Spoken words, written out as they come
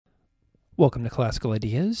Welcome to Classical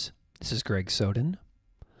Ideas. This is Greg Soden.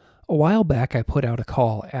 A while back, I put out a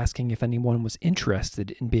call asking if anyone was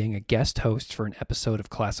interested in being a guest host for an episode of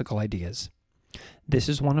Classical Ideas. This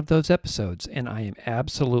is one of those episodes, and I am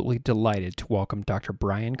absolutely delighted to welcome Dr.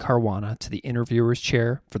 Brian Carwana to the interviewer's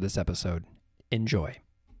chair for this episode. Enjoy.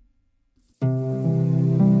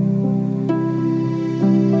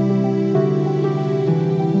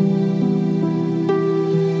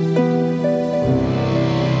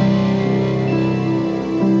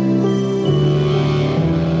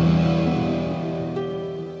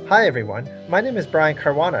 Hi everyone, my name is Brian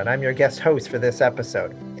Carwana and I'm your guest host for this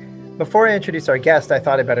episode. Before I introduce our guest, I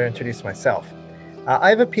thought I'd better introduce myself. I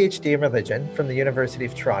have a PhD in religion from the University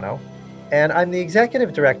of Toronto, and I'm the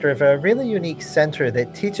executive director of a really unique center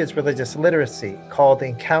that teaches religious literacy called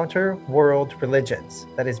Encounter World Religions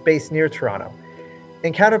that is based near Toronto.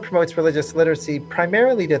 Encounter promotes religious literacy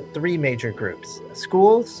primarily to three major groups: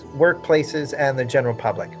 schools, workplaces, and the general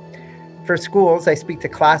public. For schools, I speak to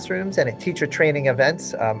classrooms and at teacher training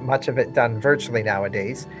events, much of it done virtually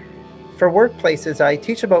nowadays. For workplaces, I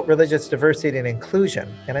teach about religious diversity and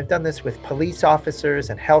inclusion, and I've done this with police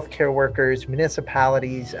officers and healthcare workers,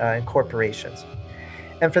 municipalities, and corporations.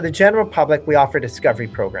 And for the general public, we offer discovery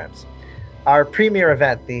programs. Our premier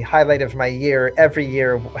event, the highlight of my year every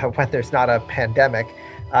year when there's not a pandemic,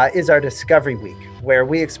 is our Discovery Week, where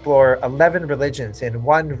we explore 11 religions in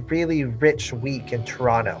one really rich week in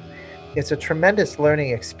Toronto. It's a tremendous learning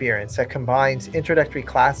experience that combines introductory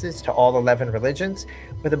classes to all 11 religions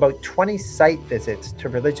with about 20 site visits to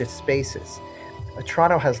religious spaces.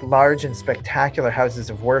 Toronto has large and spectacular houses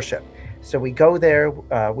of worship. So we go there,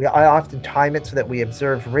 I often time it so that we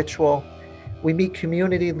observe ritual. We meet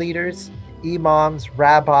community leaders, imams,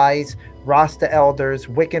 rabbis, Rasta elders,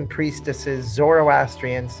 Wiccan priestesses,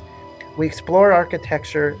 Zoroastrians. We explore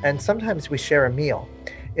architecture and sometimes we share a meal.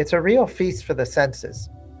 It's a real feast for the senses.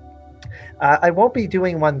 I won't be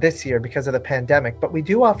doing one this year because of the pandemic, but we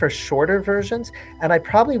do offer shorter versions, and I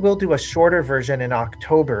probably will do a shorter version in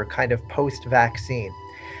October, kind of post-vaccine.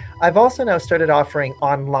 I've also now started offering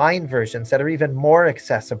online versions that are even more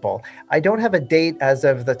accessible. I don't have a date as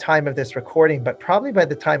of the time of this recording, but probably by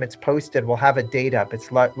the time it's posted, we'll have a date up.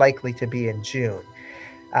 It's likely to be in June.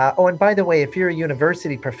 And by the way, if you're a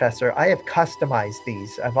university professor, I have customized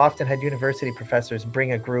these. I've often had university professors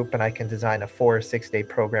bring a group and I can design a 4 or 6 day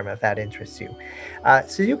program if that interests you.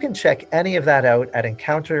 So you can check any of that out at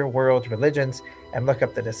Encounter World Religions and look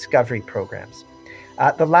up the discovery programs.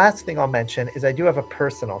 The last thing I'll mention is I do have a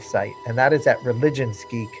personal site, and that is at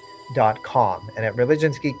religionsgeek.com. And at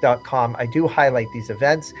religionsgeek.com, I do highlight these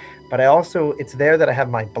events, but it's there that I have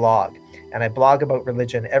my blog. And I blog about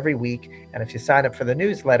religion every week. And if you sign up for the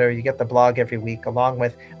newsletter, you get the blog every week, along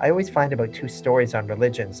with, I always find about 2 stories on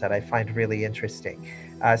religions that I find really interesting.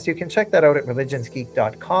 So you can check that out at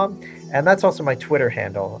religionsgeek.com. And that's also my Twitter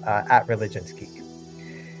handle, at religionsgeek.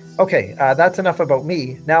 Okay, that's enough about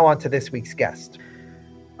me. Now on to this week's guest.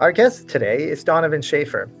 Our guest today is Donovan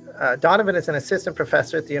Schaefer. Donovan is an assistant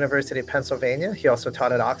professor at the University of Pennsylvania. He also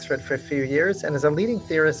taught at Oxford for a few years and is a leading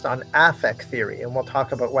theorist on affect theory, and we'll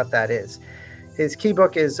talk about what that is. His key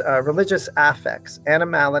book is Religious Affects,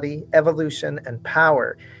 Animality, Evolution, and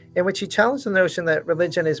Power, in which he challenged the notion that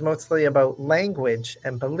religion is mostly about language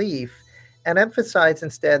and belief, and emphasized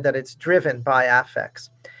instead that it's driven by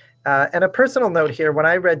affects. And a personal note here, when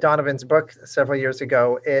I read Donovan's book several years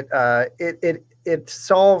ago, it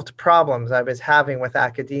solved problems I was having with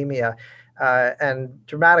academia and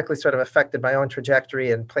dramatically sort of affected my own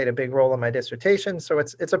trajectory and played a big role in my dissertation. So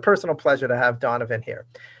it's a personal pleasure to have Donovan here.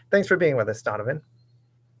 Thanks for being with us, Donovan.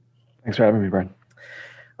 Thanks for having me, Brian.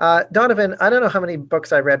 Donovan, I don't know how many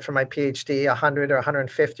books I read for my PhD, 100 or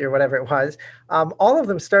 150 or whatever it was. All of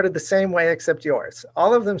them started the same way except yours.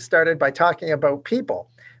 All of them started by talking about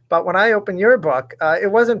people. But when I opened your book,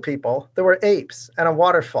 it wasn't people. There were apes and a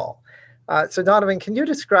waterfall. So Donovan, can you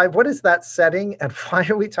describe what is that setting and why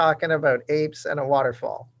are we talking about apes and a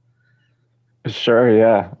waterfall? Sure,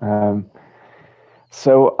 yeah.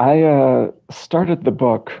 So I started the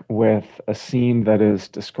book with a scene that is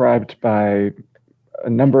described by a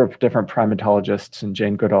number of different primatologists, and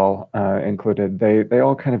Jane Goodall included. They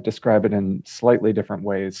all kind of describe it in slightly different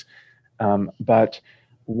ways. But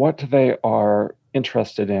what they are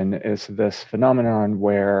interested in is this phenomenon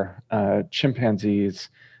where chimpanzees,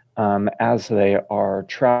 as they are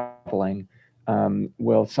traveling,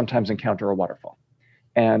 will sometimes encounter a waterfall.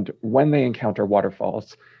 And when they encounter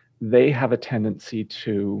waterfalls, they have a tendency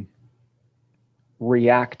to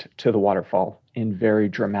react to the waterfall in very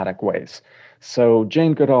dramatic ways. So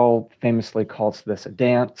Jane Goodall famously calls this a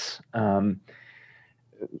dance.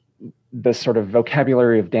 this sort of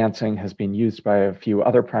vocabulary of dancing has been used by a few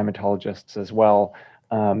other primatologists as well.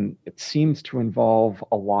 It seems to involve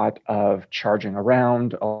a lot of charging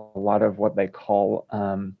around, a lot of what they call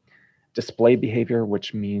display behavior,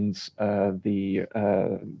 which means the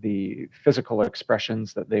physical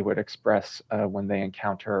expressions that they would express when they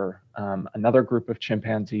encounter another group of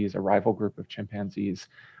chimpanzees, a rival group of chimpanzees.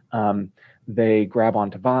 They grab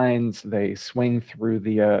onto vines, they swing through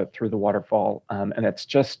the waterfall, and it's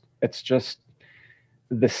just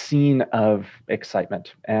the scene of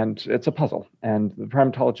excitement, and it's a puzzle. And the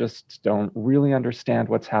primatologists don't really understand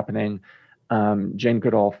what's happening. Jane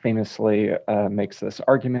Goodall famously makes this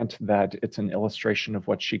argument that it's an illustration of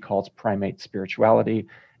what she calls primate spirituality,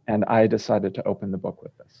 and I decided to open the book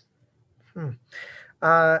with this.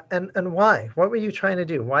 And why? What were you trying to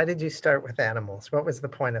do? Why did you start with animals? What was the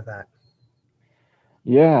point of that?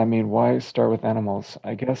 Yeah, I mean, why start with animals?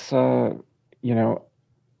 I guess,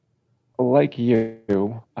 like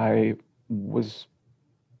you, I was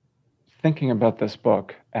thinking about this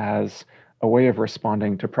book as a way of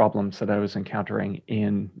responding to problems that I was encountering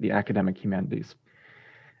in the academic humanities.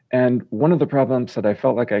 And one of the problems that I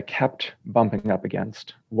felt like I kept bumping up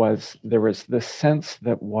against was there was this sense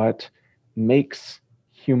that what makes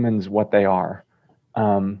humans what they are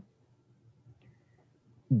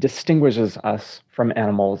distinguishes us from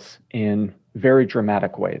animals in very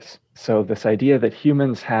dramatic ways. So this idea that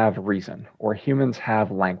humans have reason or humans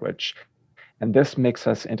have language, and this makes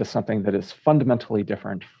us into something that is fundamentally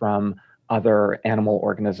different from other animal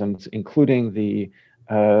organisms, including the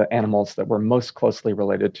animals that were most closely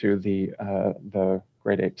related to the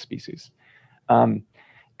great ape species.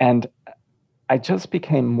 And I just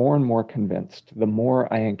became more and more convinced the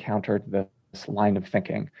more I encountered this line of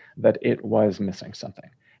thinking that it was missing something.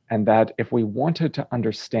 And that if we wanted to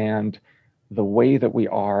understand the way that we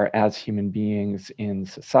are as human beings in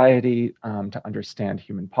society, to understand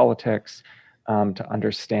human politics, to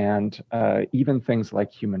understand even things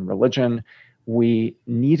like human religion, we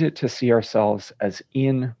needed to see ourselves as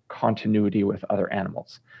in continuity with other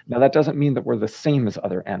animals. Now, that doesn't mean that we're the same as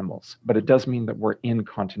other animals, but it does mean that we're in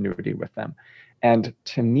continuity with them. And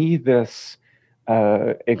to me, this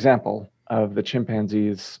example of the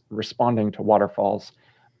chimpanzees responding to waterfalls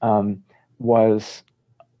was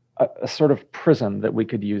a sort of prism that we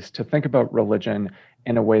could use to think about religion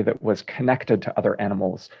in a way that was connected to other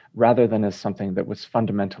animals rather than as something that was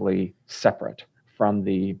fundamentally separate from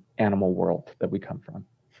the animal world that we come from.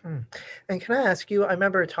 And can I ask you, I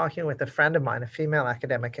remember talking with a friend of mine, a female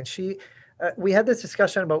academic, and we had this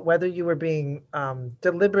discussion about whether you were being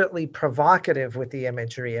deliberately provocative with the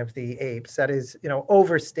imagery of the apes, that is,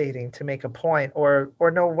 overstating to make a point, or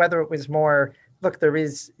no, whether it was more, look, there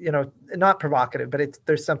is, not provocative, but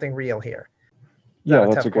there's something real here. Yeah,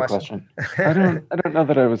 that's a good question. I don't know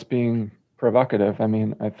that I was being provocative. I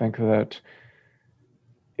mean, I think that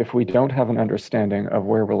if we don't have an understanding of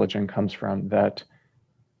where religion comes from that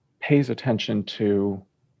pays attention to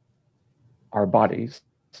our bodies,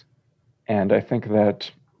 and I think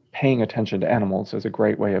that paying attention to animals is a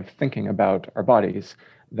great way of thinking about our bodies,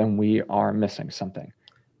 then we are missing something.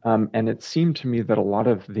 And it seemed to me that a lot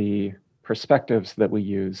of the perspectives that we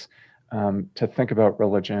use to think about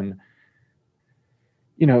religion,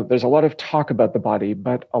 there's a lot of talk about the body,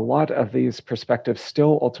 but a lot of these perspectives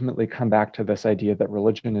still ultimately come back to this idea that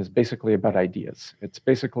religion is basically about ideas. It's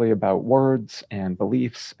basically about words and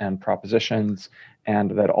beliefs and propositions,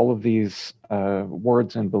 and that all of these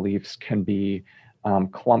words and beliefs can be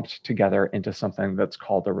clumped together into something that's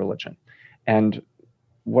called a religion. And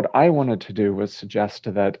what I wanted to do was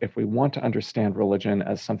suggest that if we want to understand religion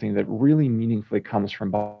as something that really meaningfully comes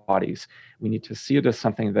from bodies, we need to see it as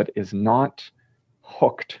something that is not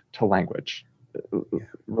hooked to language.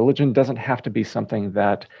 Religion doesn't have to be something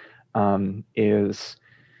that is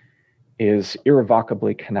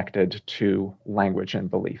irrevocably connected to language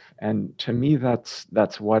and belief. And to me, that's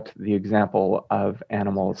what the example of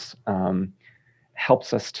animals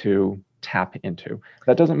helps us to tap into.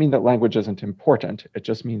 That doesn't mean that language isn't important. It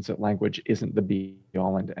just means that language isn't the be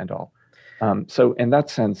all and end all. So in that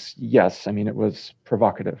sense, yes, I mean, it was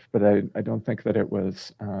provocative, but I don't think that it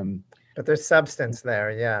was. But there's substance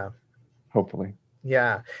there, yeah. Hopefully.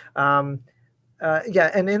 Yeah.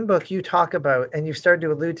 Yeah, and in the book you talk about, and you've started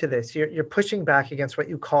to allude to this, you're pushing back against what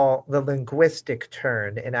you call the linguistic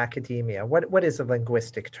turn in academia. What is a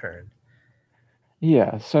linguistic turn?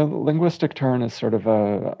 Yeah, so linguistic turn is sort of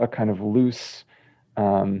a kind of loose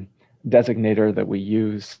designator that we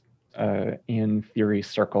use in theory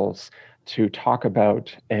circles to talk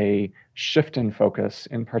about a shift in focus,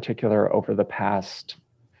 in particular over the past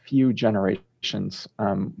few generations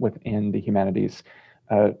within the humanities,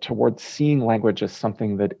 towards seeing language as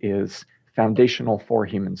something that is foundational for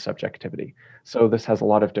human subjectivity. So this has a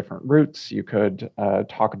lot of different roots. You could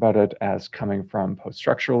talk about it as coming from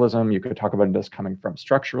post-structuralism. You could talk about it as coming from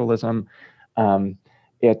structuralism.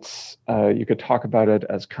 You could talk about it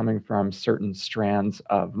as coming from certain strands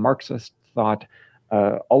of Marxist thought.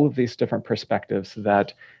 All of these different perspectives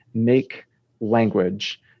that make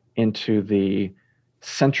language into the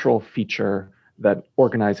central feature that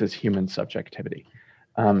organizes human subjectivity.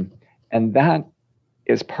 And that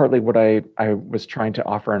is partly what I was trying to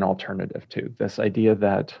offer an alternative to, this idea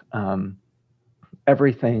that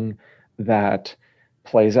everything that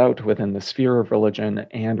plays out within the sphere of religion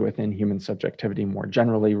and within human subjectivity more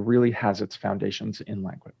generally really has its foundations in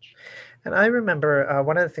language. And I remember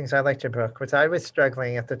one of the things I liked your book was I was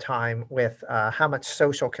struggling at the time with how much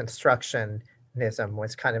social constructionism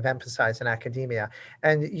was kind of emphasized in academia.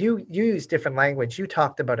 And you used different language. You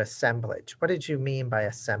talked about assemblage. What did you mean by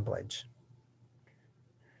assemblage?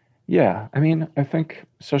 Yeah, I mean, I think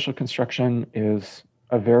social construction is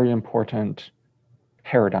a very important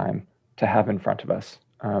paradigm to have in front of us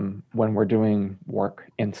when we're doing work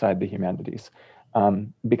inside the humanities,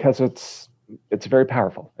 because it's very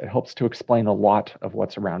powerful. It helps to explain a lot of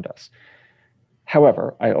what's around us.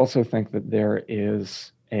 However, I also think that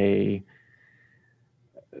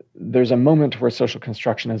there's a moment where social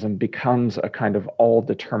constructionism becomes a kind of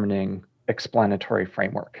all-determining explanatory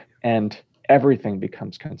framework, and everything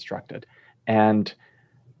becomes constructed. And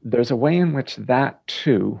there's a way in which that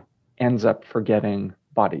too ends up forgetting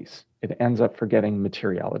bodies. It ends up forgetting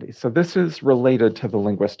materiality. So this is related to the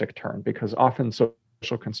linguistic turn, because often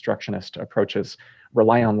social constructionist approaches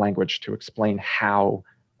rely on language to explain how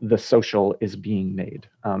the social is being made.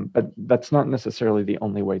 But that's not necessarily the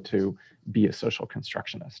only way to be a social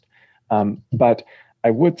constructionist. But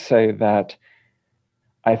I would say that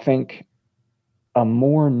I think a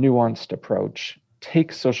more nuanced approach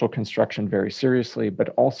takes social construction very seriously, but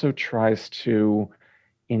also tries to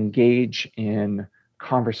engage in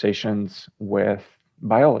conversations with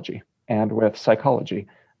biology and with psychology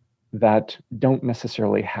that don't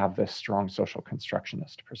necessarily have this strong social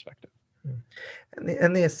constructionist perspective.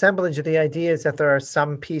 And the assemblage of the idea is that there are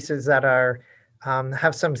some pieces that are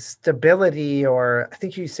have some stability, or I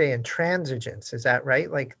think you say intransigence. Is that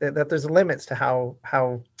right? Like that there's limits to how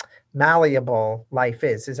malleable life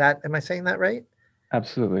is. Am I saying that right?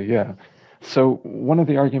 Absolutely, yeah. So one of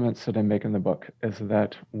the arguments that I make in the book is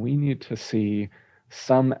that we need to see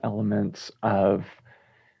some elements of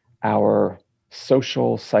our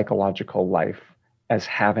social psychological life as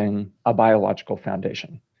having a biological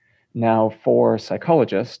foundation. Now, for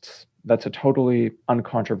psychologists, that's a totally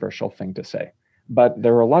uncontroversial thing to say. But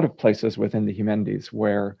there are a lot of places within the humanities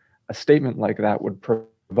where a statement like that would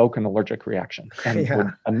provoke an allergic reaction and Yeah.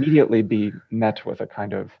 would immediately be met with a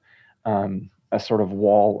kind of a sort of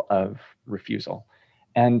wall of refusal.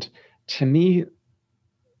 And to me,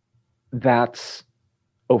 that's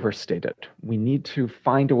overstated. We need to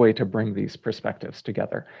find a way to bring these perspectives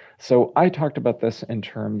together. So I talked about this in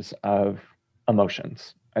terms of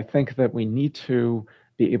emotions. I think that we need to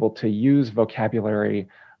be able to use vocabulary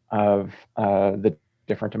of the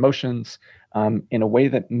different emotions in a way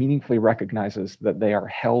that meaningfully recognizes that they are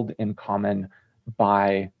held in common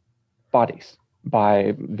by bodies,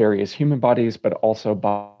 by various human bodies, but also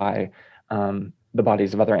by the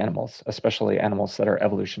bodies of other animals, especially animals that are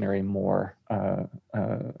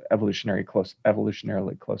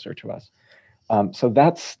evolutionarily closer to us. So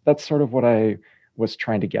that's sort of what I was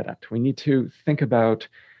trying to get at. We need to think about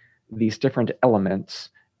these different elements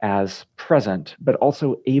as present, but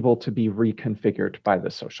also able to be reconfigured by the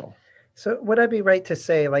social. So would I be right to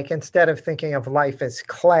say, like, instead of thinking of life as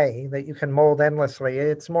clay that you can mold endlessly,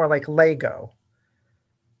 it's more like Lego?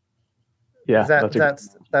 Yeah,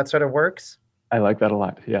 That sort of works? I like that a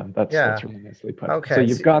lot. Yeah, that's Yeah. really nicely put. Okay. So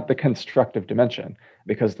you've got the constructive dimension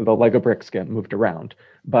because the Lego bricks get moved around,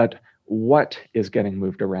 but what is getting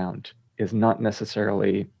moved around is not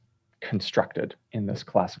necessarily constructed in this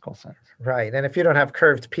classical sense. Right. And if you don't have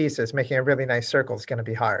curved pieces, making a really nice circle is going to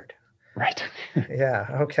be hard. Right. Yeah.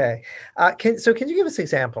 Okay. Can you give us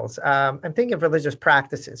examples? I'm thinking of religious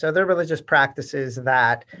practices. Are there religious practices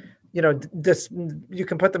that, you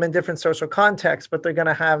can put them in different social contexts, but they're going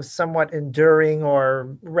to have somewhat enduring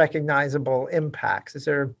or recognizable impacts?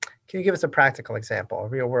 Can you give us a practical example, a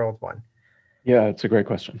real world one? Yeah, it's a great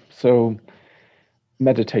question. So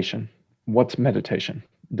meditation. What's meditation?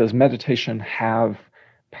 Does meditation have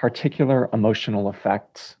particular emotional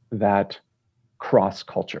effects that cross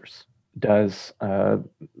cultures? Does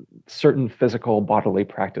certain physical bodily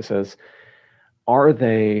practices,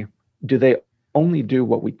 do they only do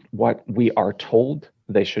what we are told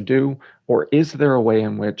they should do? Or is there a way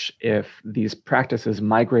in which, if these practices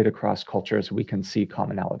migrate across cultures, we can see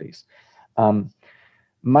commonalities?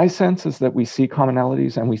 My sense is that we see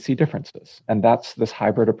commonalities and we see differences, and that's this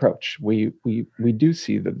hybrid approach. We do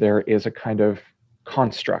see that there is a kind of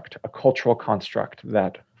construct, a cultural construct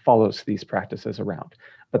that follows these practices around.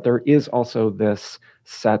 But there is also this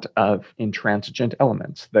set of intransigent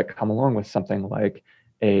elements that come along with something like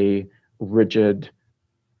a rigid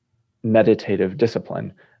meditative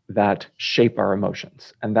discipline that shape our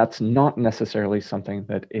emotions. And that's not necessarily something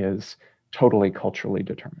that is totally culturally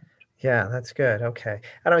determined. Yeah, that's good. Okay.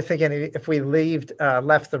 And I was thinking if we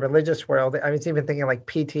left the religious world, I was even thinking like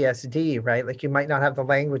PTSD, right? Like you might not have the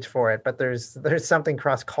language for it, but there's something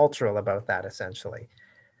cross-cultural about that essentially.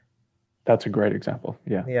 That's a great example.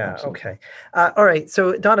 Yeah. Yeah. Absolutely. Okay. All right.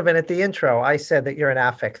 So Donovan, at the intro, I said that you're an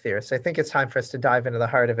affect theorist. I think it's time for us to dive into the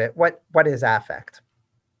heart of it. What is affect?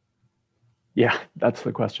 Yeah, that's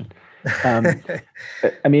the question.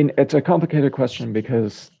 I mean, it's a complicated question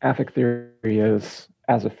because affect theory is,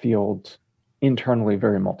 as a field, internally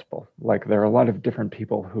very multiple. Like there are a lot of different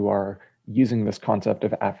people who are using this concept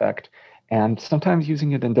of affect and sometimes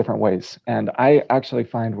using it in different ways. And I actually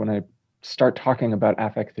find when I start talking about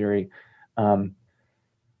affect theory,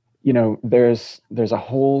 there's a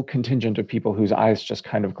whole contingent of people whose eyes just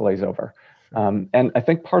kind of glaze over. And I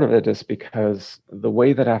think part of it is because the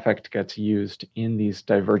way that affect gets used in these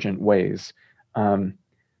divergent ways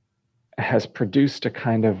has produced a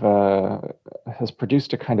kind of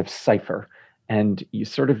cipher, and you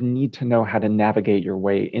sort of need to know how to navigate your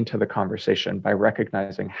way into the conversation by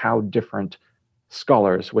recognizing how different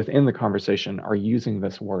scholars within the conversation are using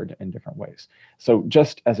this word in different ways. So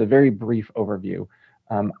just as a very brief overview,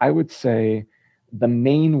 I would say the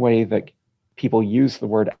main way that people use the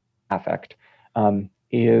word affect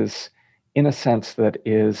is in a sense that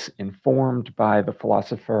is informed by the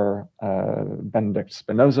philosopher Benedict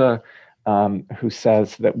Spinoza, who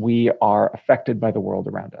says that we are affected by the world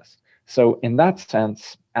around us. So in that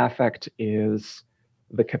sense, affect is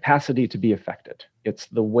the capacity to be affected. It's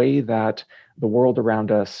the way that the world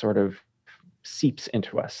around us sort of seeps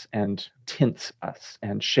into us and tints us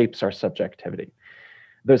and shapes our subjectivity.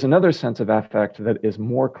 There's another sense of affect that is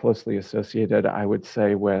more closely associated, I would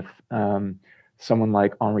say, with someone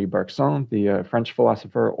like Henri Bergson, the French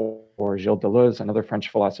philosopher, or Gilles Deleuze, another French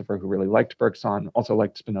philosopher who really liked Bergson, also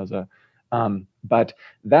liked Spinoza. But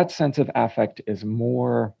that sense of affect is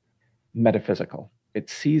more metaphysical. It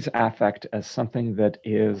sees affect as something that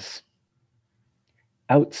is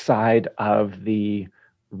outside of the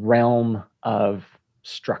realm of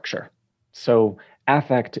structure. So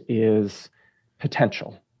affect is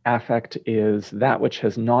potential. Affect is that which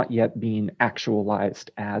has not yet been actualized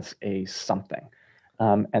as a something.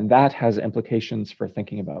 And that has implications for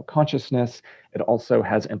thinking about consciousness. It also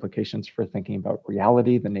has implications for thinking about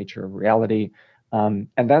reality, the nature of reality. And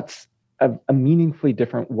that's a meaningfully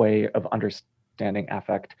different way of understanding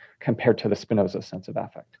affect compared to the Spinoza sense of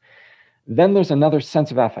affect. Then there's another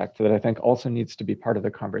sense of affect that I think also needs to be part of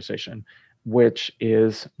the conversation, which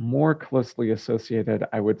is more closely associated,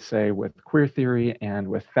 I would say, with queer theory and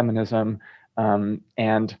with feminism,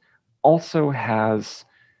 and also has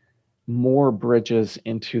more bridges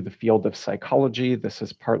into the field of psychology. This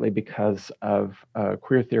is partly because of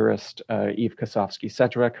queer theorist Eve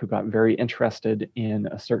Kosofsky-Sedgwick, who got very interested in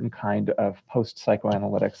a certain kind of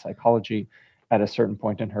post-psychoanalytic psychology at a certain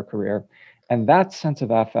point in her career. And that sense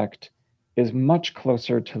of affect is much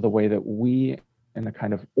closer to the way that we, in a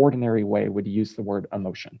kind of ordinary way, would use the word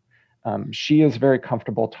emotion. She is very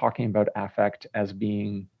comfortable talking about affect as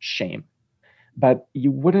being shame. But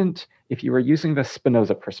you wouldn't, if you were using the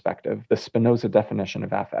Spinoza perspective, the Spinoza definition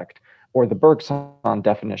of affect, or the Bergson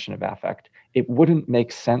definition of affect, it wouldn't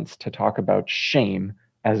make sense to talk about shame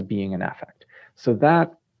as being an affect. So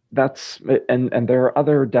that's and there are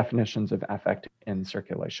other definitions of affect in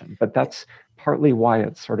circulation, but that's partly why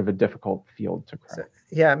it's sort of a difficult field to crack. So,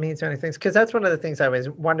 yeah, it means many things. Because that's one of the things I was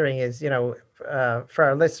wondering is, for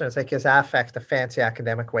our listeners, like is affect a fancy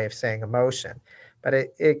academic way of saying emotion? But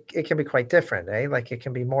it can be quite different, eh? Like it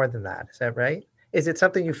can be more than that. Is that right? Is it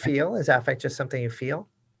something you feel? Is affect just something you feel?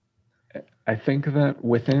 I think that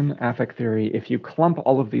within affect theory, if you clump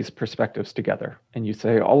all of these perspectives together and you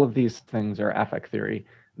say all of these things are affect theory,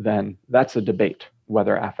 then that's a debate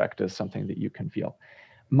whether affect is something that you can feel.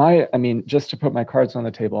 Just to put my cards on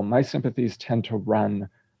the table, my sympathies tend to run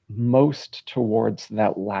most towards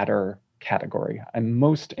that latter category. I'm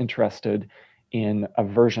most interested in a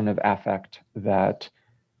version of affect that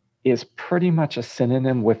is pretty much a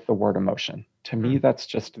synonym with the word emotion. To me, that's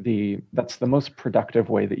the most productive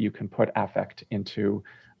way that you can put affect into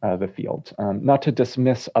the field. Not to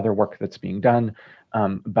dismiss other work that's being done,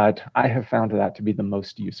 but I have found that to be the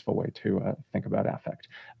most useful way to think about affect.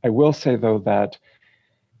 I will say, though, that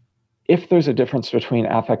if there's a difference between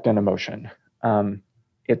affect and emotion,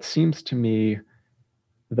 it seems to me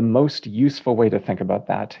the most useful way to think about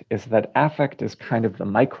that is that affect is kind of the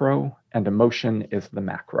micro and emotion is the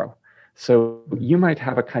macro. So you might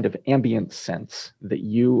have a kind of ambient sense that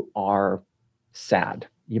you are sad.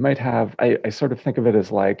 You might have, I sort of think of it as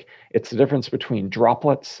like, it's the difference between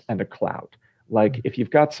droplets and a cloud. Like if you've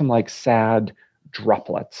got some like sad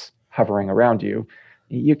droplets hovering around you,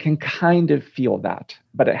 you can kind of feel that,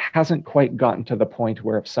 but it hasn't quite gotten to the point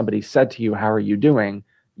where if somebody said to you, how are you doing?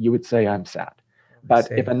 You would say, I'm sad.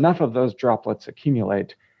 But if enough of those droplets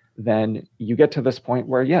accumulate, then you get to this point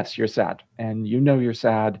where, yes, you're sad, and you know you're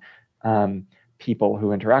sad. People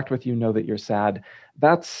who interact with you know that you're sad.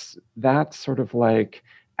 That's sort of like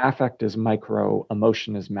affect is micro,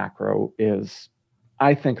 emotion is macro, is,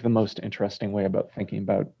 I think, the most interesting way about thinking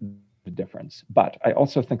about the difference. But I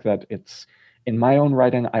also think that it's, in my own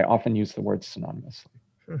writing, I often use the word synonymously.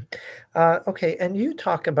 Okay, and you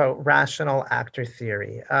talk about rational actor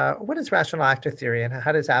theory. What is rational actor theory, and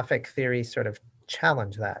how does affect theory sort of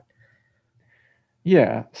challenge that?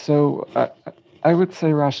 Yeah, so I would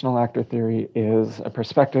say rational actor theory is a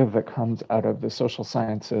perspective that comes out of the social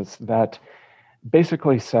sciences that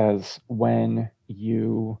basically says when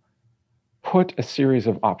you put a series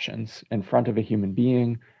of options in front of a human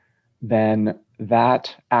being, then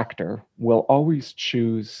that actor will always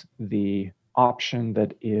choose the option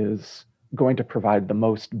that is going to provide the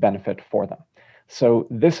most benefit for them. So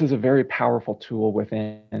this is a very powerful tool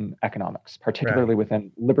within economics, particularly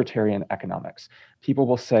within libertarian economics. People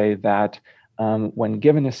will say that when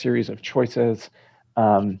given a series of choices,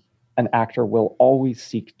 an actor will always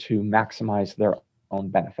seek to maximize their own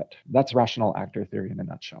benefit. That's rational actor theory in a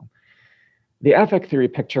nutshell. The affect theory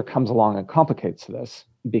picture comes along and complicates this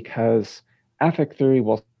because affect theory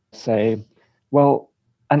will say, well,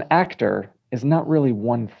 an actor is not really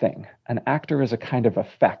one thing. An actor is a kind of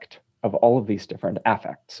effect of all of these different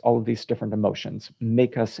affects, all of these different emotions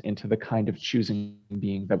make us into the kind of choosing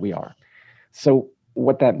being that we are. So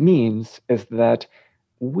what that means is that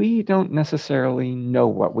we don't necessarily know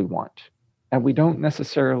what we want, and we don't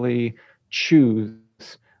necessarily choose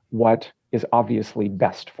what is obviously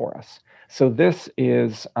best for us. So this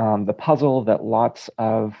is the puzzle that lots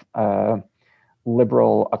of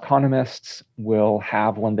liberal economists will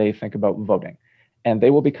have when they think about voting. And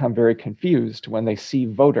they will become very confused when they see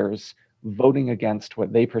voters voting against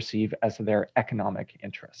what they perceive as their economic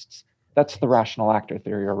interests. That's the rational actor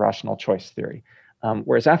theory or rational choice theory.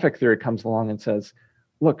 Whereas affect theory comes along and says,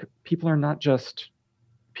 look, people are not just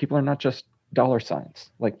dollar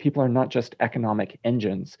signs. Like people are not just economic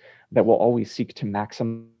engines that will always seek to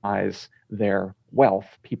maximize their wealth.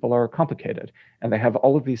 People are complicated and they have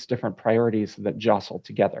all of these different priorities that jostle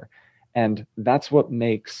together. And that's what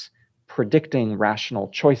makes predicting rational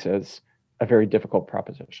choices a very difficult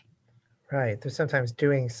proposition. Right. They're sometimes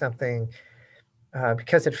doing something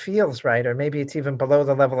because it feels right, or maybe it's even below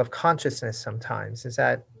the level of consciousness sometimes. Is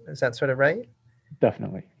that sort of right?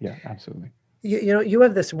 Definitely. Yeah, absolutely. You know, you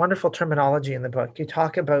have this wonderful terminology in the book. You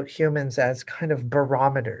talk about humans as kind of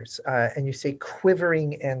barometers, and you say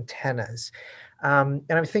quivering antennas. And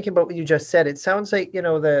I'm thinking about what you just said. It sounds like, you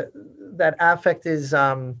know, that affect is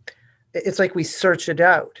it's like we search it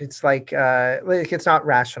out. It's like it's not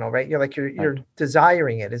rational, right? You're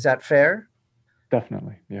desiring it. Is that fair?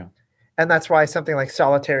 Definitely. Yeah. And that's why something like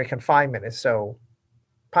solitary confinement is so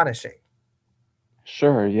punishing.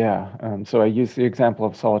 Sure, yeah. So I use the example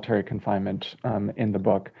of solitary confinement in the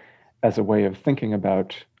book as a way of thinking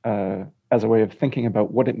about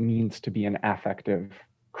what it means to be an affective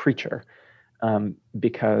creature,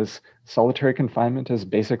 because solitary confinement is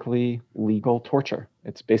basically legal torture.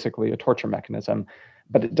 It's basically a torture mechanism,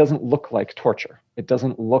 but it doesn't look like torture. It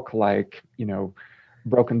doesn't look like,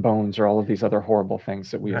 broken bones or all of these other horrible things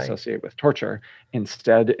that we associate with torture.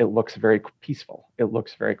 Instead, it looks very peaceful. It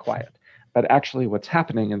looks very quiet. But actually, what's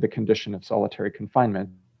happening in the condition of solitary confinement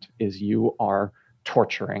is you are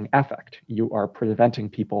torturing affect. You are preventing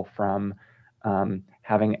people from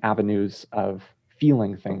having avenues of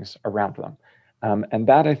feeling things around them. And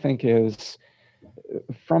that, I think, is,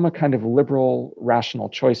 from a kind of liberal rational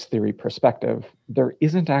choice theory perspective, there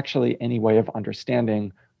isn't actually any way of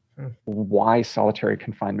understanding why solitary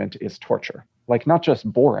confinement is torture. Like, not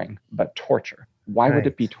just boring, but torture. Why would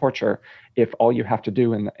it be torture if all you have to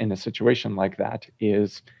do in a situation like that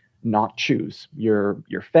is not choose? You're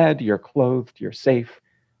fed, you're clothed, you're safe.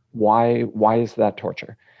 Why is that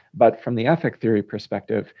torture? But from the affect theory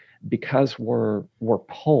perspective, because we're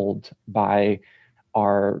pulled by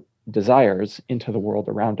our desires into the world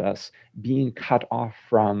around us, being cut off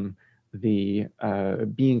from the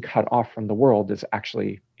world is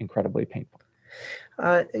actually incredibly painful.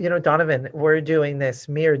 Donovan, we're doing this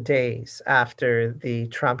mere days after the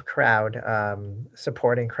Trump crowd,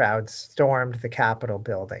 supporting crowds, stormed the Capitol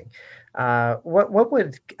building. What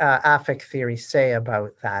would affect theory say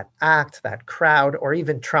about that act, that crowd, or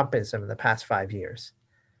even Trumpism in the past 5 years?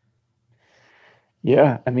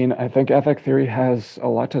 Yeah, I mean, I think affect theory has a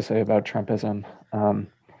lot to say about Trumpism.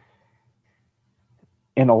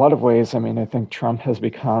 In a lot of ways, I mean, I think Trump has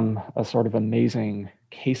become a sort of amazing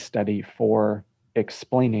case study for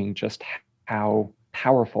explaining just how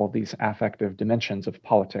powerful these affective dimensions of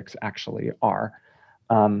politics actually are.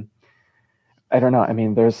 I don't know. I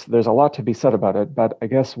mean, there's a lot to be said about it, but I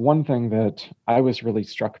guess one thing that I was really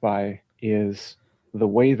struck by is the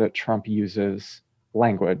way that Trump uses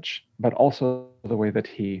language, but also the way that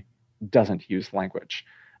he doesn't use language.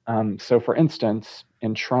 So, for instance,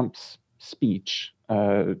 in Trump's speech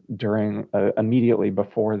during immediately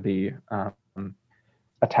before the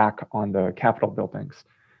attack on the Capitol buildings,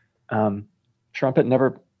 Trump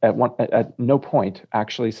at no point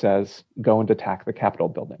actually says go and attack the Capitol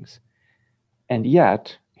buildings. And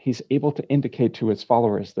yet, he's able to indicate to his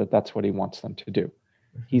followers that that's what he wants them to do.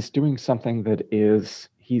 He's doing something that is,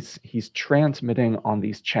 he's transmitting on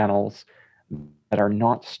these channels that are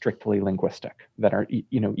not strictly linguistic, that are,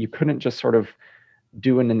 you couldn't just sort of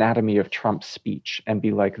do an anatomy of Trump's speech and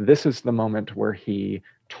be like, this is the moment where he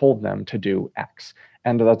told them to do X.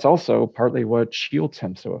 And that's also partly what shields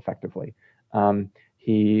him so effectively.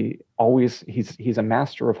 He's a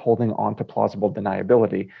master of holding on to plausible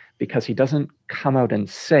deniability because he doesn't come out and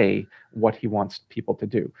say what he wants people to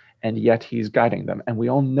do, and yet he's guiding them, and we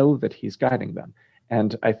all know that he's guiding them.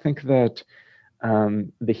 And I think that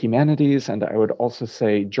the humanities, and I would also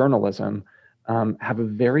say journalism, have a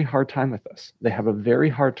very hard time with this. They have a very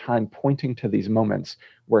hard time pointing to these moments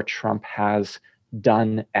where Trump has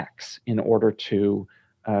done X in order to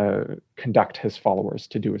conduct his followers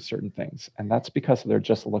to do certain things. And that's because they're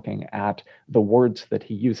just looking at the words that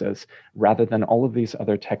he uses rather than all of these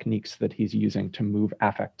other techniques that he's using to move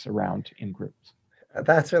affects around in groups.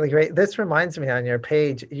 That's really great. This reminds me, on your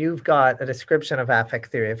page, you've got a description of affect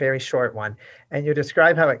theory, a very short one, and you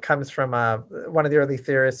describe how it comes from one of the early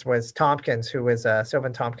theorists was Tompkins,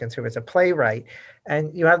 Sylvan Tompkins, who was a playwright.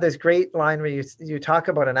 And you have this great line where you talk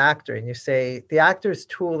about an actor and you say, the actor's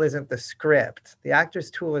tool isn't the script. The actor's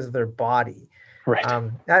tool is their body. Right.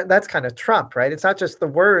 That's kind of Trump, right? It's not just the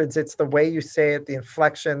words, it's the way you say it, the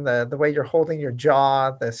inflection, the way you're holding your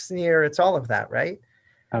jaw, the sneer, it's all of that, right?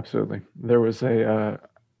 Absolutely. There was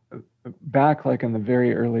back like in the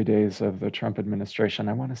very early days of the Trump administration,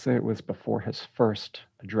 I want to say it was before his first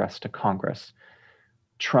address to Congress,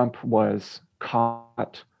 Trump was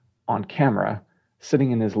caught on camera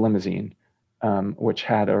sitting in his limousine, which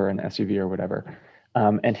had, or an SUV or whatever,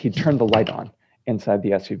 and he turned the light on inside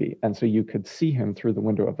the SUV. And so you could see him through the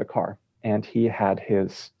window of the car, and he had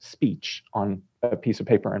his speech on a piece of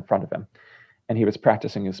paper in front of him, and he was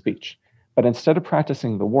practicing his speech. But instead of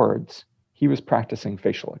practicing the words, he was practicing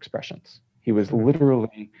facial expressions. He was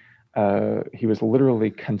literally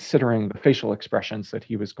considering the facial expressions that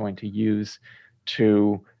he was going to use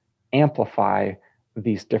to amplify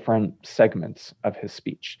these different segments of his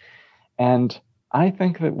speech. And I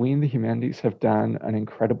think that we in the humanities have done an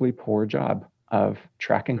incredibly poor job of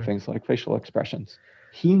tracking things like facial expressions.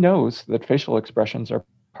 He knows that facial expressions are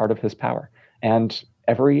part of his power. And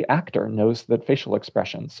every actor knows that facial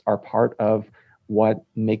expressions are part of what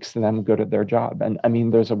makes them good at their job. And I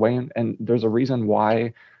mean, there's a way, and there's a reason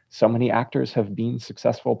why so many actors have been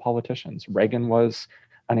successful politicians. Reagan was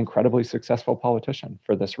an incredibly successful politician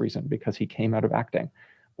for this reason, because he came out of acting.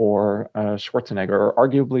 Or Schwarzenegger, or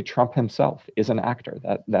arguably Trump himself, is an actor.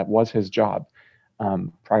 That was his job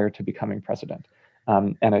prior to becoming president.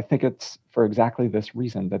 And I think it's for exactly this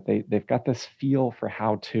reason that they've got this feel for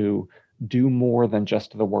how to do more than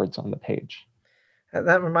just the words on the page.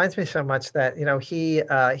 That reminds me so much that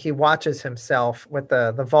he watches himself with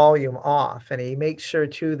the volume off, and he makes sure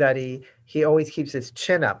too that he always keeps his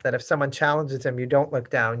chin up. That if someone challenges him, you don't look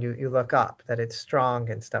down, you look up. That it's strong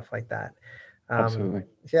and stuff like that. Absolutely.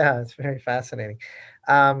 Yeah, it's very fascinating.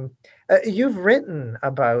 You've written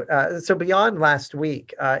about so beyond last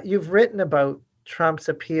week, you've written about Trump's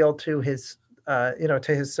appeal to his to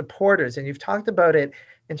his supporters, and you've talked about it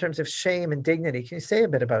in terms of shame and dignity. Can you say a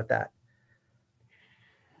bit about that?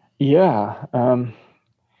 Yeah.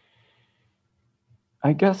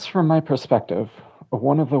 I guess from my perspective,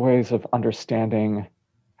 one of the ways of understanding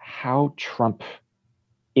how Trump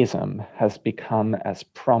ism has become as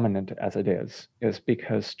prominent as it is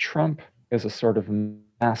because Trump is a sort of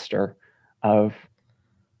master of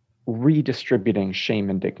redistributing shame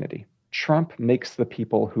and dignity. Trump makes the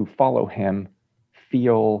people who follow him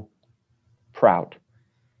feel proud,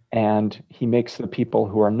 and he makes the people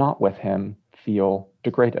who are not with him feel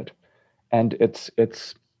degraded. And it's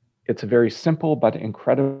a very simple but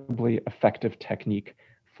incredibly effective technique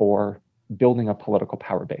for building a political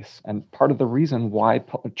power base. And part of the reason why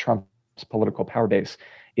Trump's political power base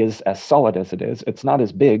is as solid as it is, it's not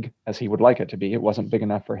as big as he would like it to be. It wasn't big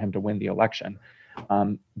enough for him to win the election.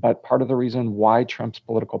 But part of the reason why Trump's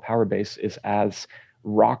political power base is as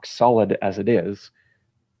rock solid as it is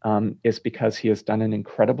because he has done an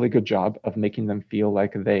incredibly good job of making them feel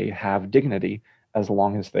like they have dignity as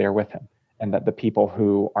long as they are with him, and that the people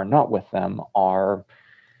who are not with them are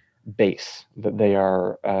base, that they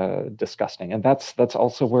are disgusting. And that's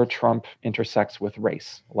also where Trump intersects with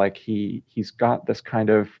race. Like he's got this kind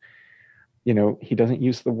of, he doesn't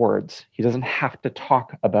use the words. He doesn't have to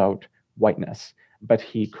talk about whiteness, but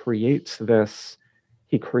he creates this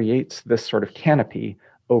sort of canopy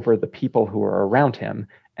over the people who are around him,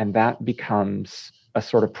 and that becomes a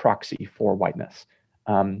sort of proxy for whiteness.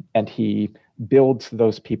 And he builds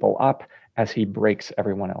those people up as he breaks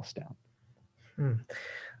everyone else down.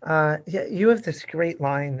 Yeah, you have this great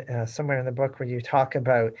line somewhere in the book where you talk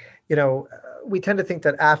about, we tend to think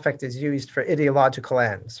that affect is used for ideological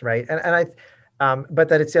ends, right? But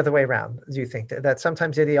that it's the other way around. Do you think that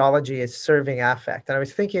sometimes ideology is serving affect? And I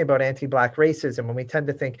was thinking about anti-Black racism, when we tend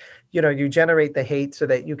to think, you generate the hate so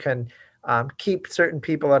that you can keep certain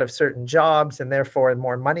people out of certain jobs, and therefore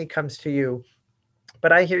more money comes to you.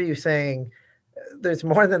 But I hear you saying there's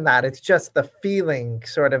more than that. It's just the feeling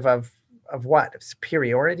sort of what? Of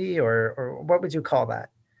superiority, or what would you call that?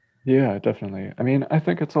 Yeah, definitely. I mean, I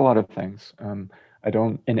think it's a lot of things. I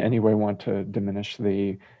don't in any way want to diminish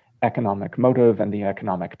the economic motive and the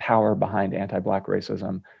economic power behind anti-Black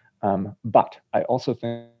racism. But I also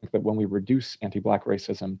think that when we reduce anti-Black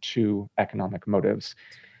racism to economic motives,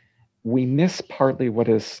 we miss partly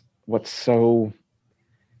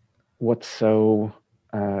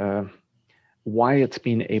why it's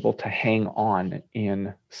been able to hang on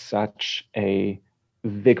in such a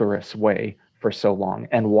vigorous way for so long,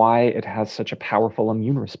 and why it has such a powerful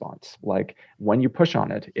immune response. Like when you push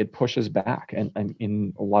on it, it pushes back, and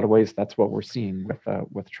in a lot of ways, that's what we're seeing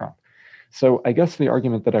with Trump. So I guess the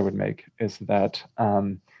argument that I would make is that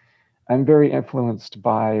I'm very influenced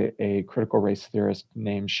by a critical race theorist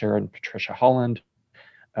named Sharon Patricia Holland.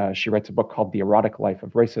 She writes a book called The Erotic Life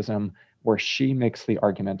of Racism, where she makes the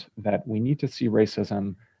argument that we need to see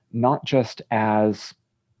racism not just as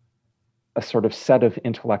a sort of set of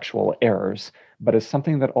intellectual errors, but as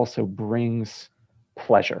something that also brings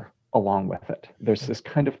pleasure along with it. There's this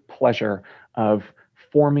kind of pleasure of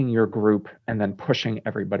forming your group and then pushing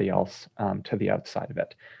everybody else to the outside of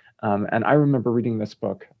it. And I remember reading this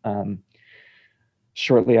book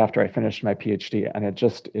shortly after I finished my PhD, and it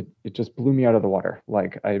just blew me out of the water.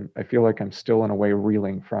 Like I feel like I'm still in a way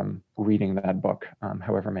reeling from reading that book,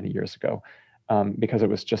 however many years ago, because it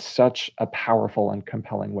was just such a powerful and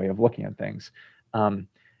compelling way of looking at things.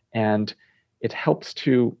 And it helps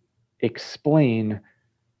to explain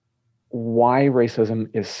why racism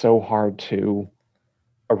is so hard to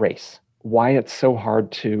erase, why it's so hard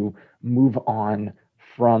to move on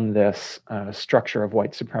from this structure of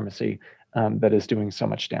white supremacy that is doing so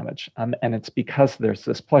much damage. And it's because there's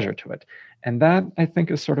this pleasure to it. And that, I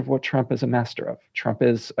think, is sort of what Trump is a master of. Trump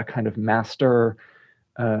is a kind of master.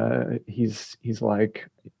 He's like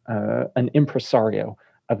an impresario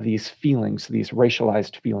of these feelings, these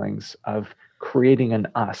racialized feelings of creating an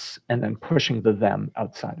us and then pushing the them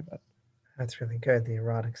outside of it. That's really good. The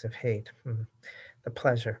erotics of hate. The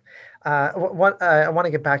pleasure. I want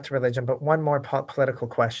to get back to religion, but one more political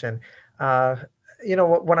question.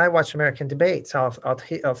 When I watch American debates,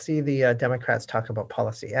 I'll see the Democrats talk about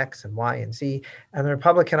policy X and Y and Z, and the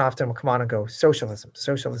Republican often will come on and go socialism,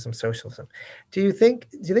 socialism, socialism. Do you think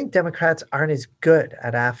Democrats aren't as good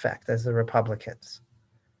at affect as the Republicans?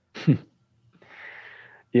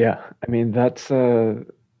 Yeah, I mean that's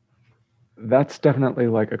definitely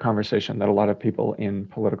like a conversation that a lot of people in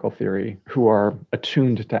political theory who are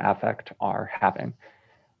attuned to affect are having.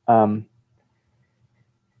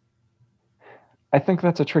 I think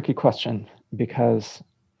that's a tricky question because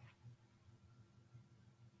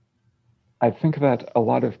I think that a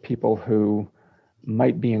lot of people who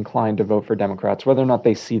might be inclined to vote for Democrats, whether or not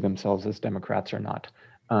they see themselves as Democrats or not,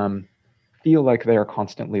 feel like they are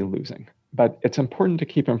constantly losing. But it's important to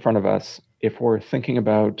keep in front of us, if we're thinking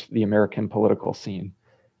about the American political scene,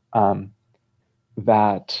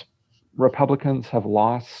 that Republicans have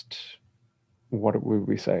lost, what would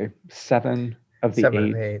we say, 7 of the 7 8.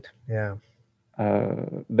 of 8, yeah.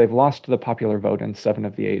 They've lost the popular vote in 7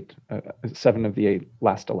 of the 8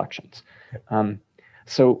 last elections.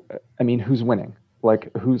 So, I mean, who's winning?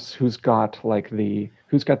 Like, who's got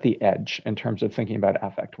the edge in terms of thinking about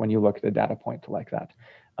affect when you look at a data point like that?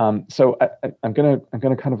 So I'm gonna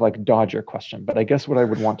kind of like dodge your question, but I guess what I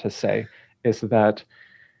would want to say is that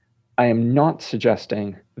I am not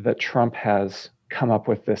suggesting that Trump has come up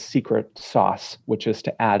with this secret sauce, which is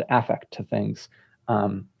to add affect to things,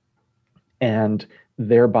 and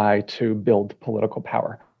thereby to build political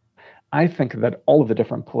power. I think that all of the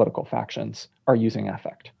different political factions are using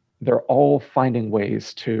affect. They're all finding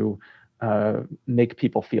ways to make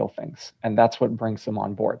people feel things, and that's what brings them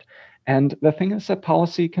on board. And the thing is that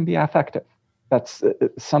policy can be affective. That's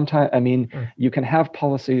sometimes, I mean, you can have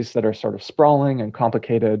policies that are sort of sprawling and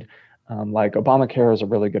complicated, like Obamacare is a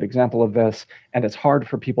really good example of this, and it's hard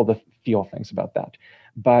for people to feel things about that.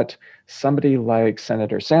 But somebody like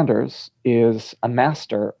Senator Sanders is a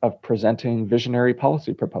master of presenting visionary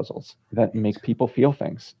policy proposals that make people feel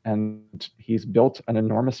things. And he's built an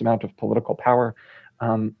enormous amount of political power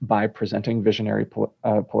by presenting visionary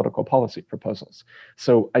political policy proposals.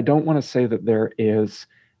 So I don't want to say that there is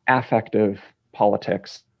affective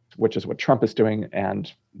politics, which is what Trump is doing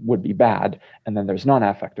and would be bad, and then there's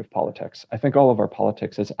non-affective politics. I think all of our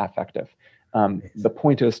politics is affective. The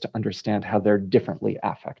point is to understand how they're differently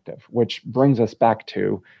affective, which brings us back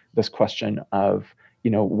to this question of,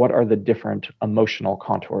 what are the different emotional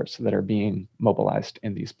contours that are being mobilized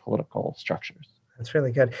in these political structures? That's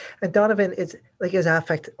really good. And Donovan, is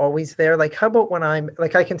affect always there? Like, how about when I'm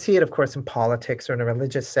like, I can see it, of course, in politics or in a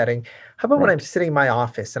religious setting. How about when I'm sitting in my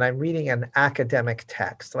office and I'm reading an academic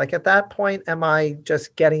text? Like, at that point, am I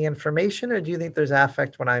just getting information, or do you think there's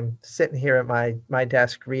affect when I'm sitting here at my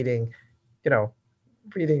desk reading,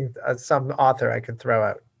 some author I could throw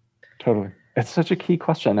out? Totally. It's such a key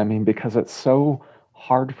question. I mean, because it's so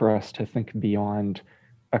hard for us to think beyond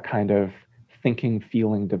a kind of thinking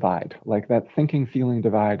feeling divide. Like, that thinking feeling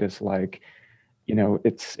divide is like,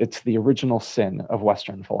 it's the original sin of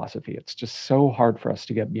Western philosophy. It's just so hard for us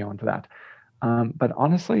to get beyond that. But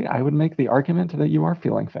honestly, I would make the argument that you are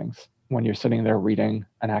feeling things when you're sitting there reading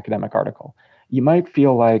an academic article. You might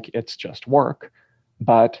feel like it's just work,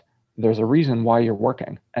 but there's a reason why you're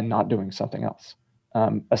working and not doing something else.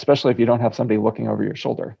 Especially if you don't have somebody looking over your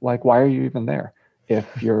shoulder. Like, why are you even there if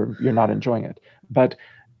you're not enjoying it? But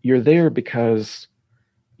you're there because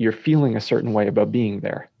you're feeling a certain way about being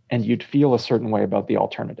there, and you'd feel a certain way about the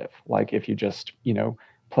alternative. Like, if you just,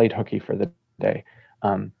 played hooky for the day,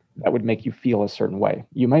 that would make you feel a certain way.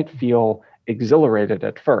 You might feel exhilarated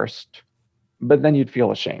at first, but then you'd feel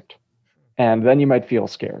ashamed. And then you might feel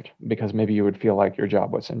scared because maybe you would feel like your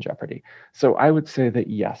job was in jeopardy. So I would say that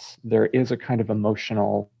yes, there is a kind of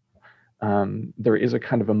emotional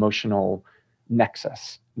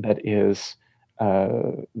nexus that is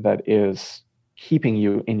keeping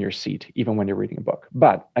you in your seat even when you're reading a book.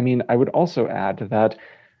 But I mean, I would also add that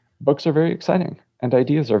books are very exciting and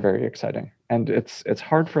ideas are very exciting, and it's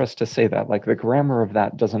hard for us to say that. Like, the grammar of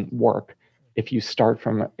that doesn't work if you start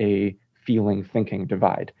from a feeling thinking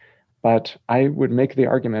divide. But I would make the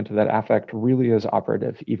argument that affect really is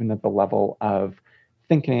operative, even at the level of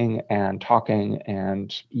thinking and talking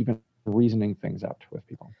and even reasoning things out with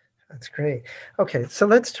people. That's great. Okay, so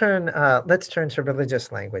let's turn to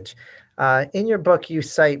religious language. In your book, you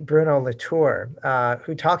cite Bruno Latour,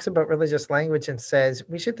 who talks about religious language and says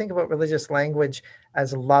we should think about religious language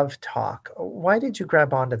as love talk. Why did you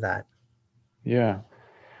grab onto that? Yeah.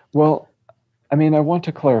 Well, I mean, I want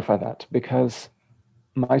to clarify that because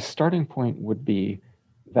my starting point would be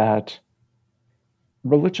that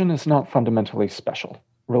religion is not fundamentally special.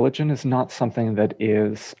 Religion is not something that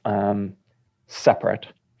is separate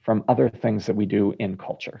from other things that we do in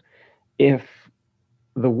culture. If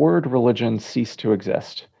the word religion ceased to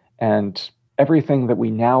exist and everything that we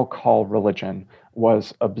now call religion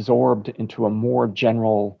was absorbed into a more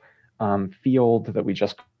general field that we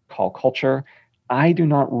just call culture, I do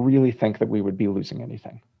not really think that we would be losing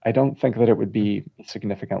anything. I don't think that it would be a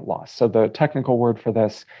significant loss. So the technical word for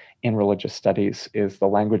this in religious studies is the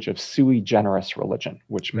language of sui generis religion,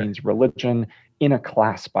 which means religion in a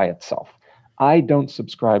class by itself. I don't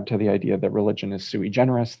subscribe to the idea that religion is sui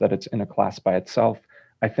generis, that it's in a class by itself.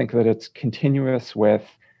 I think that it's continuous with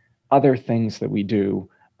other things that we do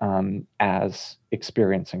as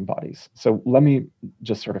experiencing bodies. So let me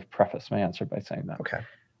just sort of preface my answer by saying that. Okay.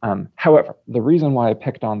 However, the reason why I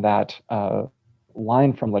picked on that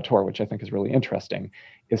line from Latour, which I think is really interesting,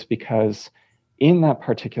 is because in that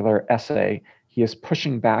particular essay, he is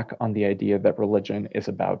pushing back on the idea that religion is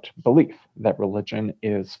about belief, that religion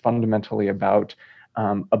is fundamentally about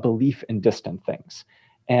a belief in distant things.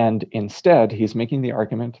 And instead, he's making the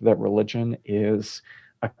argument that religion is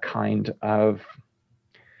a kind of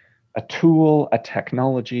a tool, a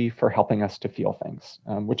technology for helping us to feel things,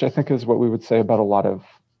 which I think is what we would say about a lot of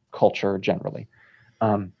culture generally.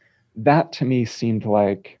 That to me seemed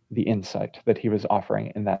like the insight that he was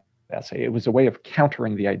offering in that essay. It was a way of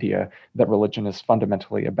countering the idea that religion is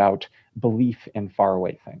fundamentally about belief in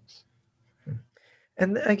faraway things.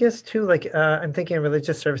 And I guess too, like I'm thinking of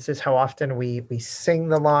religious services, how often we sing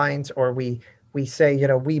the lines, or we say,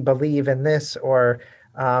 we believe in this, or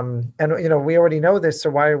and we already know this, so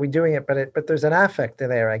why are we doing it? But there's an affect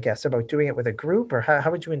there, I guess, about doing it with a group, or how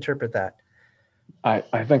would you interpret that?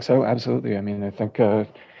 I think so, absolutely. I mean, I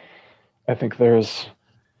think there's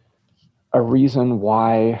a reason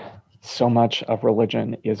why so much of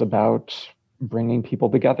religion is about bringing people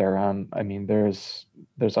together. I mean, there's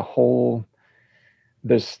a whole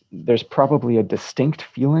there's probably a distinct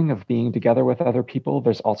feeling of being together with other people.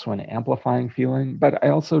 There's also an amplifying feeling, but I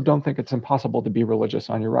also don't think it's impossible to be religious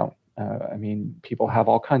on your own. I mean, people have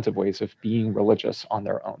all kinds of ways of being religious on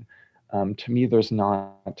their own. To me, there's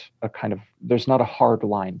not a hard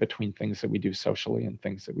line between things that we do socially and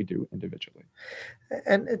things that we do individually.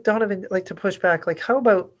 And Donovan, like, to push back, like, how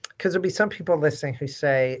about, because there'll be some people listening who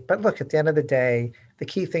say, but look, at the end of the day, the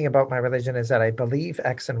key thing about my religion is that I believe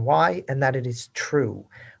X and Y and that it is true.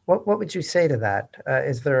 What would you say to that?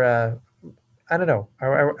 Is there I don't know,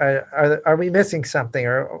 are we missing something,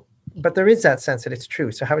 but there is that sense that it's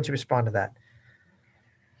true. So how would you respond to that?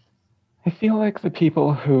 I feel like the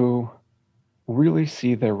people who really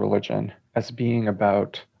see their religion as being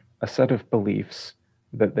about a set of beliefs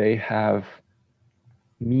that they have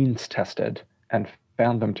means tested and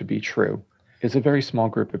found them to be true is a very small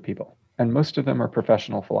group of people. And most of them are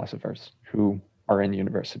professional philosophers who are in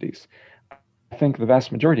universities. I think the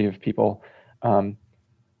vast majority of people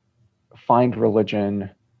find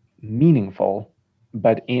religion meaningful,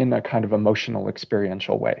 but in a kind of emotional,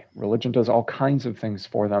 experiential way. Religion does all kinds of things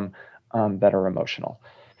for them that are emotional.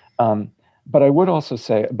 But I would also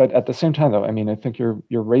say, but at the same time, though, I mean, I think you're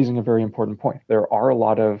raising a very important point. There are a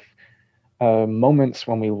lot of moments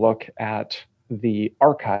when we look at the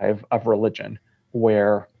archive of religion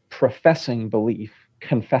where professing belief,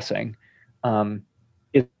 confessing,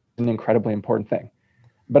 is an incredibly important thing.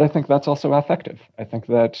 But I think that's also affective. I think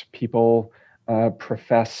that people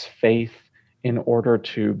profess faith in order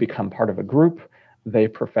to become part of a group. They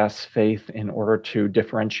profess faith in order to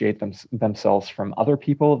differentiate themselves from other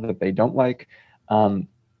people that they don't like.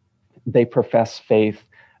 They profess faith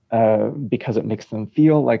because it makes them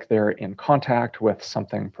feel like they're in contact with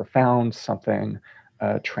something profound, something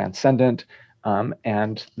transcendent.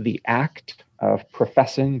 And the act of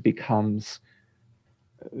professing becomes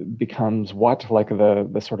what, like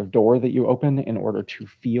the sort of door that you open in order to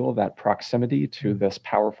feel that proximity to this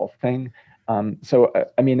powerful thing. So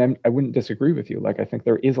I mean, I wouldn't disagree with you. Like, I think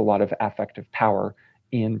there is a lot of affective power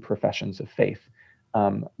in professions of faith,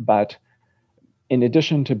 but in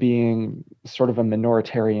addition to being sort of a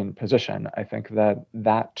minoritarian position, I think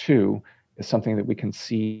that too is something that we can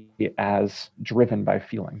see as driven by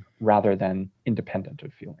feeling rather than independent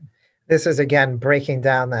of feeling. This is again breaking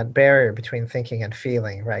down that barrier between thinking and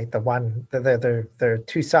feeling, right? They're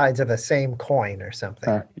two sides of the same coin or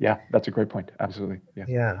something. Yeah, that's a great point. Absolutely. Yeah.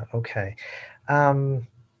 Yeah. Okay. And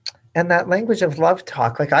that language of love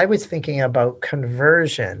talk, like, I was thinking about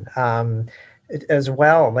conversion as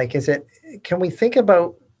well. Like, can we think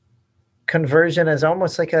about conversion as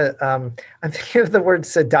almost like I'm thinking of the word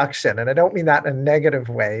seduction, and I don't mean that in a negative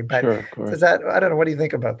way, but sure, of course. I don't know. What do you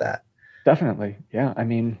think about that? Definitely. Yeah. I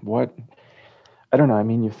mean, I don't know. I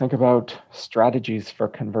mean, you think about strategies for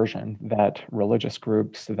conversion that religious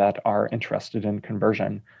groups that are interested in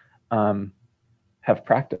conversion have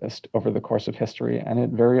practiced over the course of history, and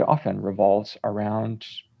it very often revolves around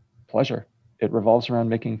pleasure. It revolves around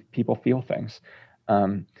making people feel things.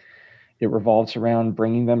 It revolves around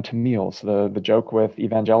bringing them to meals. The joke with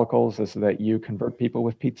evangelicals is that you convert people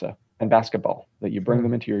with pizza and basketball, that you bring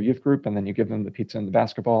them into your youth group and then you give them the pizza and the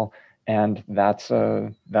basketball. And that's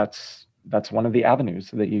one of the avenues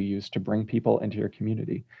that you use to bring people into your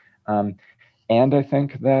community. And I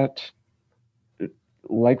think that,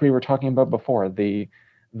 like we were talking about before, the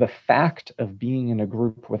fact of being in a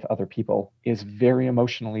group with other people is very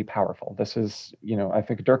emotionally powerful. This is, I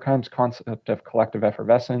think Durkheim's concept of collective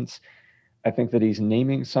effervescence, I think that he's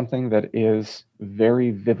naming something that is very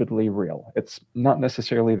vividly real. It's not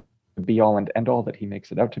necessarily the be all and end all that he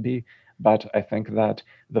makes it out to be, but I think that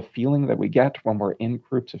the feeling that we get when we're in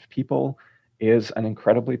groups of people is an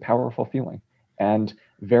incredibly powerful feeling. And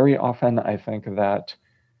very often I think that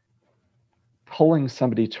pulling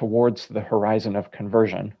somebody towards the horizon of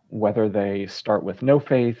conversion, whether they start with no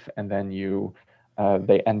faith and then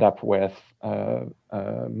they end up with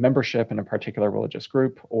membership in a particular religious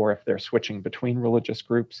group, or if they're switching between religious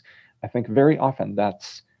groups, I think very often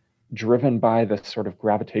that's driven by this sort of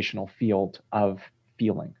gravitational field of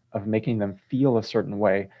feeling, of making them feel a certain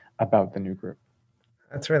way about the new group.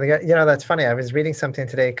 That's really good. That's funny. I was reading something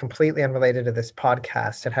today completely unrelated to this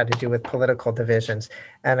podcast. It had to do with political divisions.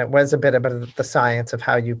 And it was a bit about the science of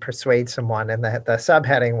how you persuade someone. And the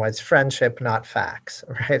subheading was friendship, not facts,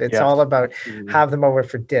 right? It's all about have them over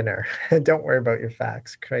for dinner. Don't worry about your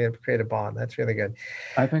facts. Create a bond. That's really good.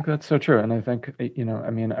 I think that's so true. And I think,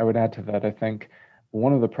 I would add to that. I think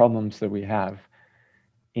one of the problems that we have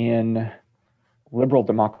in liberal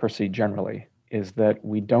democracy generally is that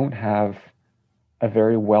we don't have a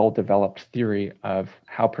very well-developed theory of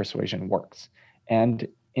how persuasion works. And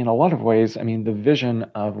in a lot of ways, the vision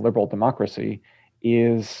of liberal democracy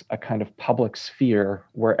is a kind of public sphere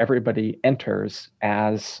where everybody enters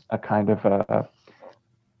as a kind of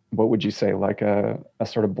what would you say, like a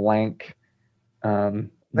sort of blank, like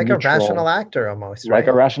neutral, a rational actor almost, right? Like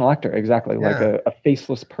a rational actor, exactly. Yeah. Like a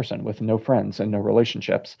faceless person with no friends and no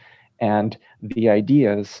relationships. And the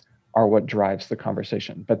ideas are what drives the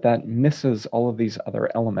conversation, but that misses all of these other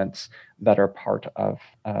elements that are part of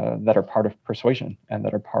persuasion and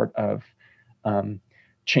that are part of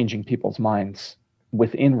changing people's minds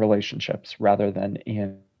within relationships rather than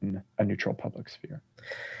in a neutral public sphere.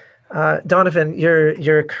 Donovan,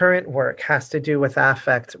 your current work has to do with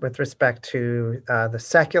affect with respect to the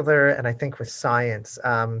secular and I think with science.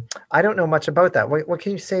 I don't know much about that. What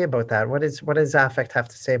can you say about that? What does affect have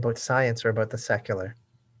to say about science or about the secular?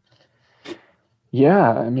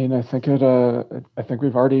 Yeah, I think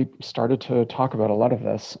we've already started to talk about a lot of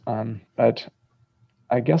this, but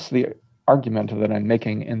I guess the argument that I'm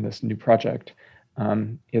making in this new project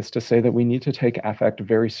is to say that we need to take affect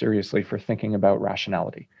very seriously for thinking about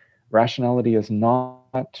rationality. Rationality is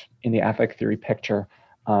not, in the affect theory picture,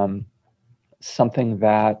 something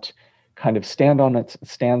that kind of stands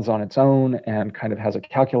on its own and kind of has a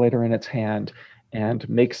calculator in its hand and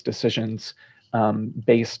makes decisions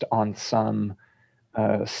based on some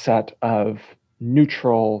set of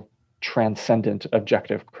neutral, transcendent,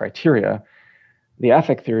 objective criteria. The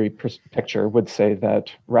affect theory picture would say that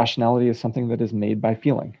rationality is something that is made by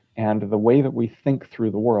feeling, and the way that we think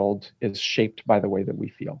through the world is shaped by the way that we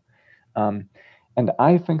feel. And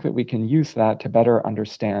I think that we can use that to better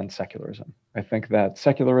understand secularism. I think that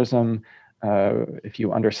secularism, if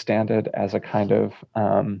you understand it as a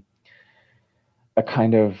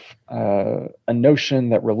notion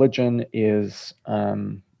that religion is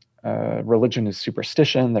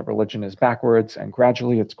superstition, that religion is backwards, and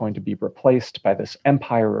gradually it's going to be replaced by this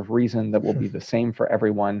empire of reason that will be the same for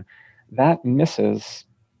everyone, that misses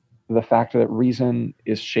the fact that reason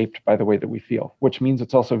is shaped by the way that we feel, which means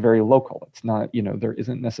it's also very local. It's not, there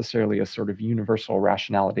isn't necessarily a sort of universal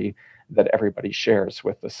rationality that everybody shares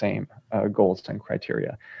with the same goals and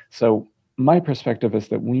criteria. So my perspective is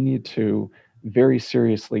that we need to very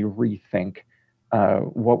seriously rethink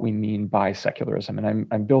what we mean by secularism. And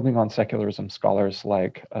I'm building on secularism scholars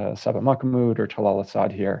like Saba Mahmoud or Talal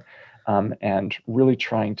Asad here, and really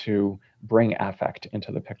trying to bring affect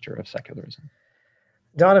into the picture of secularism.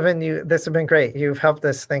 Donovan, this has been great. You've helped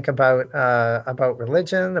us think about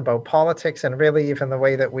religion, about politics, and really even the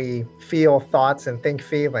way that we feel thoughts and think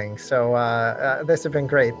feelings. So this has been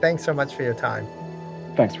great. Thanks so much for your time.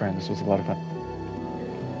 Thanks, Brian. This was a lot of fun.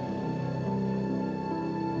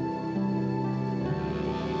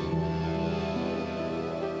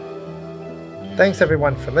 Thanks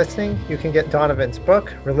everyone for listening. You can get Donovan's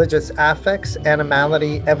book, Religious Affects,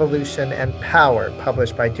 Animality, Evolution, and Power,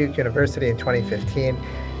 published by Duke University in 2015.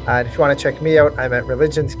 If you want to check me out, I'm at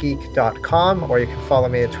religionsgeek.com, or you can follow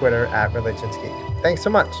me at Twitter at religionsgeek. Thanks so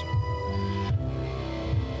much.